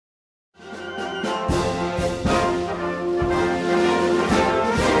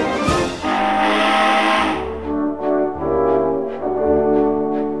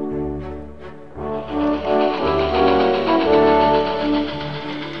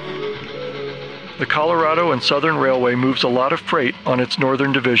The Colorado and Southern Railway moves a lot of freight on its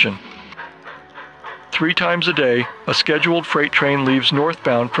Northern Division. 3 times a day, a scheduled freight train leaves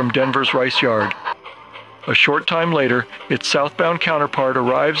northbound from Denver's Rice Yard. A short time later, its southbound counterpart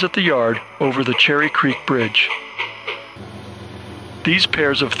arrives at the yard over the Cherry Creek Bridge. These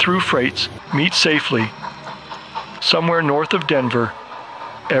pairs of through freights meet safely somewhere north of Denver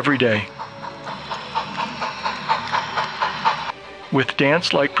every day. With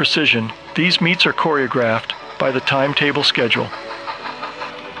dance-like precision, these meets are choreographed by the timetable schedule.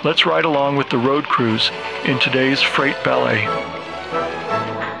 Let's ride along with the road crews in today's freight ballet.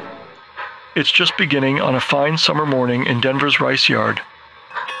 It's just beginning on a fine summer morning in Denver's Rice Yard.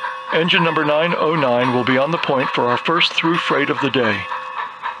 Engine number 909 will be on the point for our first through freight of the day.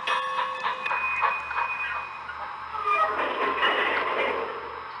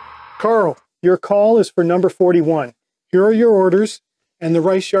 Carl, your call is for number 41. Here are your orders, and the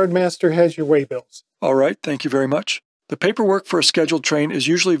Rice Yard Master has your waybills. All right, thank you very much. The paperwork for a scheduled train is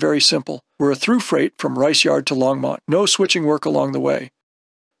usually very simple. We're a through freight from Rice Yard to Longmont. No switching work along the way.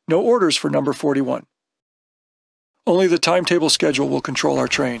 No orders for number 41. Only the timetable schedule will control our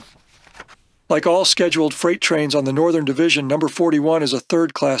train. Like all scheduled freight trains on the Northern Division, number 41 is a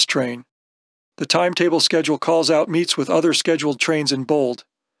third-class train. The timetable schedule calls out meets with other scheduled trains in bold.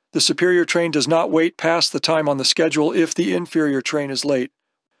 The superior train does not wait past the time on the schedule if the inferior train is late.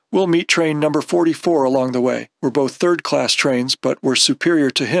 We'll meet train number 44 along the way. We're both third-class trains, but we're superior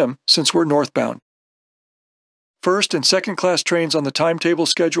to him since we're northbound. First and second-class trains on the timetable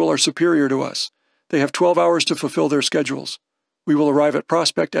schedule are superior to us. They have 12 hours to fulfill their schedules. We will arrive at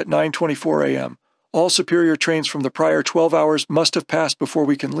Prospect at 9:24 a.m. All superior trains from the prior 12 hours must have passed before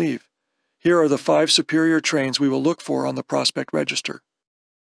we can leave. Here are the 5 superior trains we will look for on the Prospect register.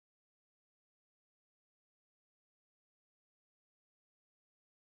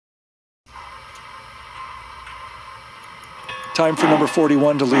 Time for number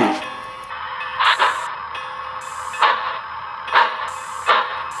 41 to leave.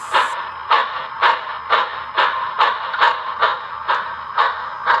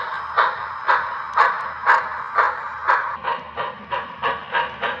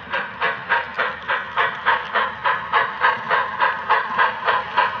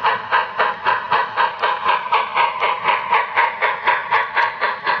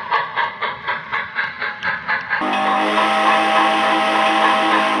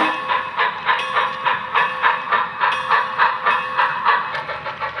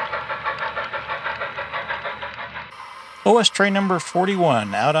 OS train number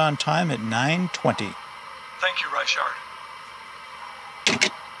 41, out on time at 9:20. Thank you, Rice Yard.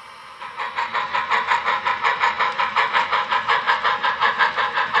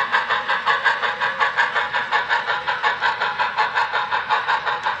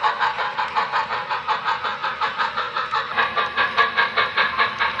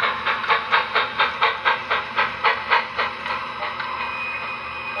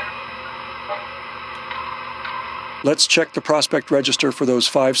 Let's check the Prospect register for those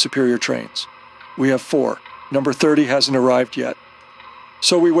 5 superior trains. We have 4. Number 30 hasn't arrived yet.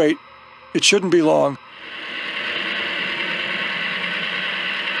 So we wait. It shouldn't be long.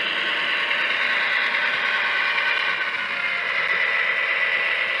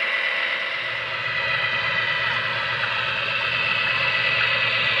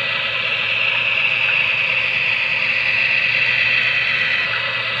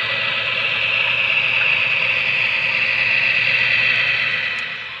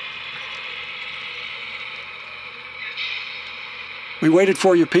 We waited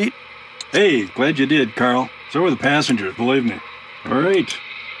for you, Pete. Hey, glad you did, Carl. So were the passengers, believe me. All right.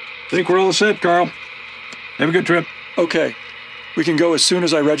 Think we're all set, Carl. Have a good trip. Okay. We can go as soon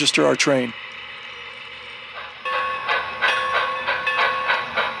as I register our train.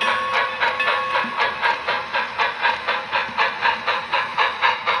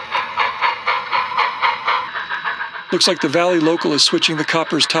 Looks like the Valley Local is switching the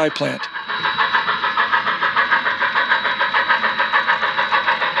Copper's tie plant.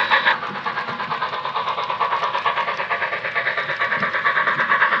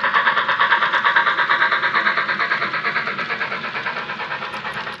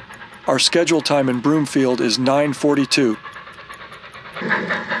 Our schedule time in Broomfield is 9:42.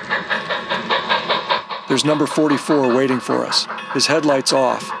 There's number 44 waiting for us. His headlight's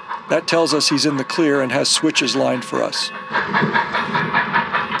off. That tells us he's in the clear and has switches lined for us.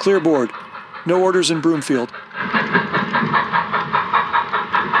 Clear board. No orders in Broomfield.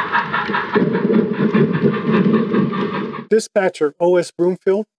 Dispatcher, OS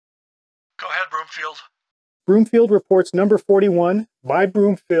Broomfield. Go ahead, Broomfield. Broomfield reports number 41 by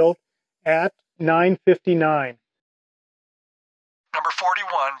Broomfield at 9:59. Number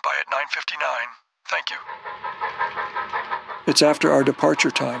 41 by at 9:59. Thank you. It's after our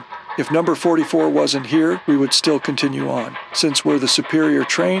departure time. If number 44 wasn't here, we would still continue on. Since we're the superior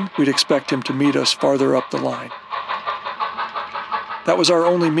train, we'd expect him to meet us farther up the line. That was our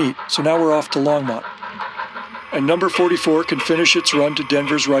only meet, so now we're off to Longmont. And number 44 can finish its run to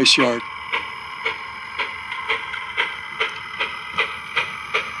Denver's Rice Yard.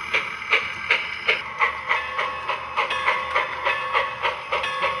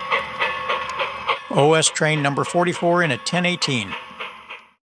 OS train number 44 in at 10:18.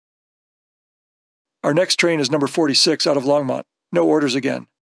 Our next train is number 46 out of Longmont. No orders again.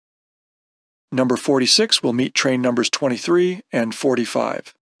 Number 46 will meet train numbers 23 and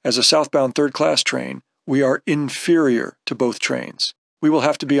 45. As a southbound third-class train, we are inferior to both trains. We will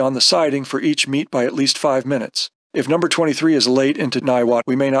have to be on the siding for each meet by at least 5 minutes. If number 23 is late into Niwot,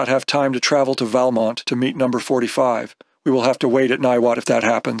 we may not have time to travel to Valmont to meet number 45. We will have to wait at Niwot if that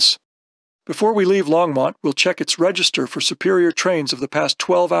happens. Before we leave Longmont, we'll check its register for superior trains of the past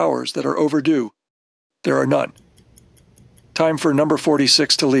 12 hours that are overdue. There are none. Time for number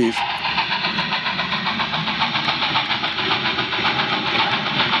 46 to leave.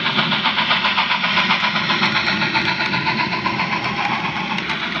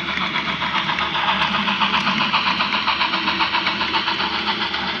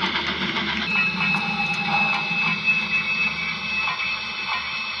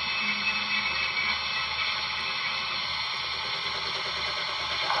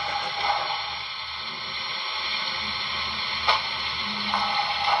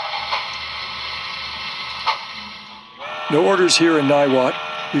 No orders here in Niwot.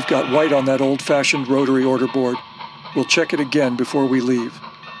 We've got white on that old-fashioned rotary order board. We'll check it again before we leave.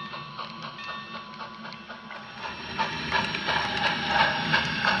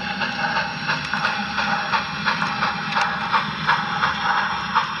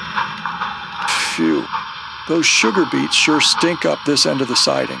 Phew. Those sugar beets sure stink up this end of the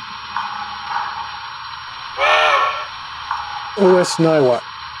siding. OS Niwot.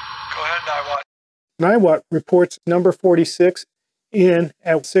 Go ahead, Niwot. Niwot reports number 46 in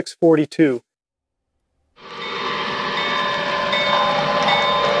at 6:42.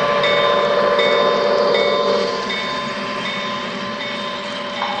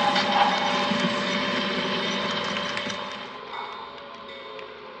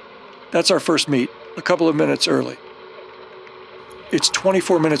 That's our first meet, a couple of minutes early. It's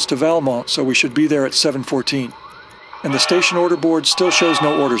 24 minutes to Valmont, so we should be there at 7:14. And the station order board still shows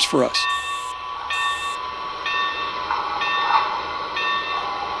no orders for us.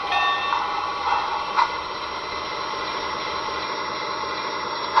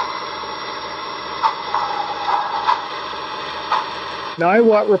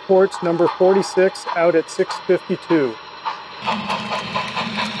 Niwot reports number 46 out at 6:52.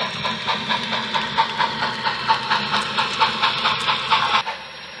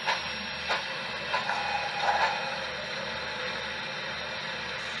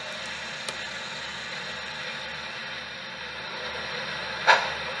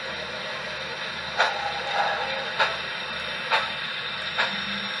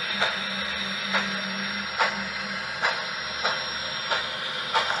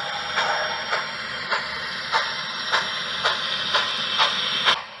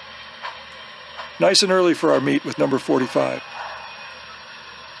 Nice and early for our meet with number 45.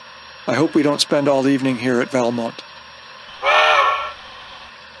 I hope we don't spend all evening here at Valmont.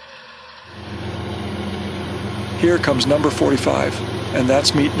 Here comes number 45, and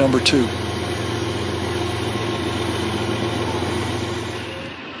that's meet number 2.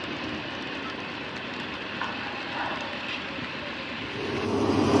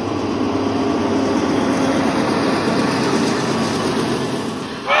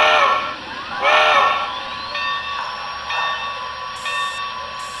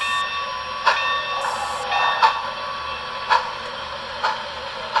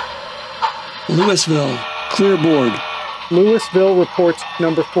 Louisville, clear board. Louisville reports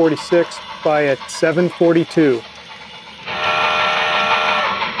number 46 by at 7:42.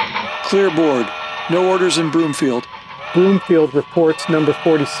 Clear board. No orders in Broomfield. Broomfield reports number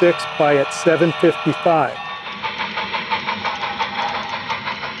 46 by at 7:55.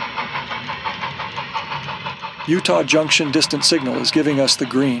 Utah Junction distant signal is giving us the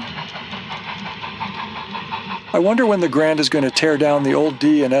green. I wonder when the Grand is going to tear down the old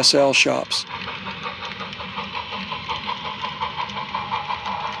D and SL shops.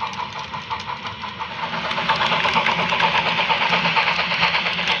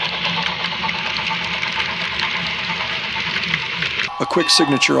 A quick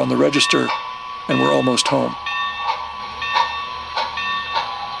signature on the register. and we're almost home.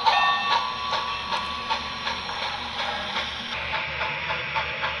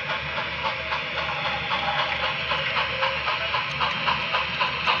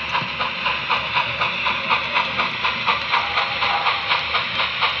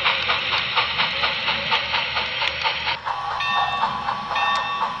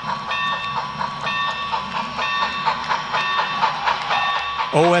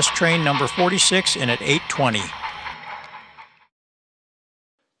 OS train number 46 in at 8:20.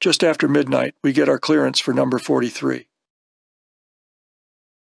 Just after midnight, we get our clearance for number 43.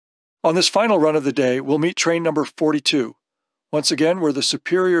 On this final run of the day, we'll meet train number 42. Once again, we're the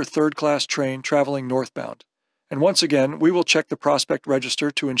superior third-class train traveling northbound. And once again, we will check the prospect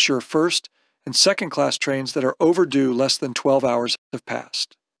register to ensure first and second-class trains that are overdue less than 12 hours have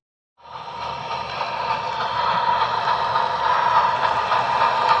passed.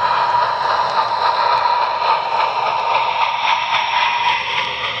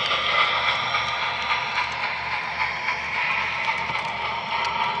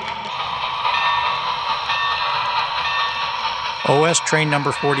 OS train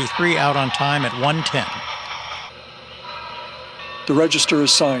number 43 out on time at 1:10. The register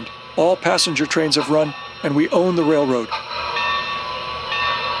is signed. All passenger trains have run, and we own the railroad.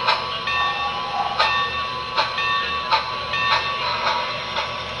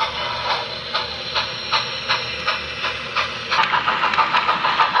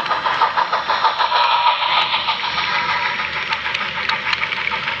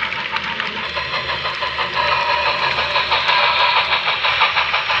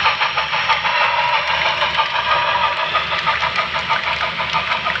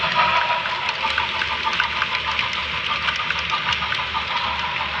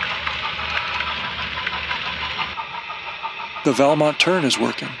 The Valmont turn is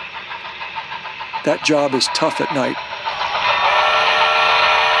working. That job is tough at night.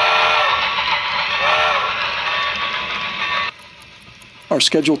 Our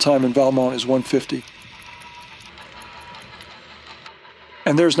scheduled time in Valmont is 1:50.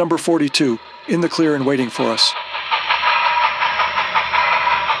 And there's number 42, in the clear and waiting for us.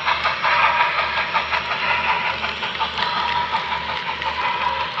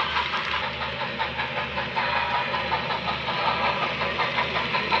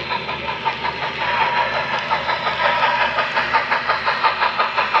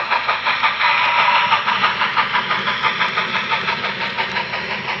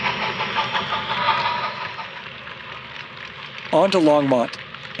 On to Longmont,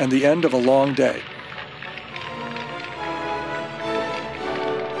 and the end of a long day.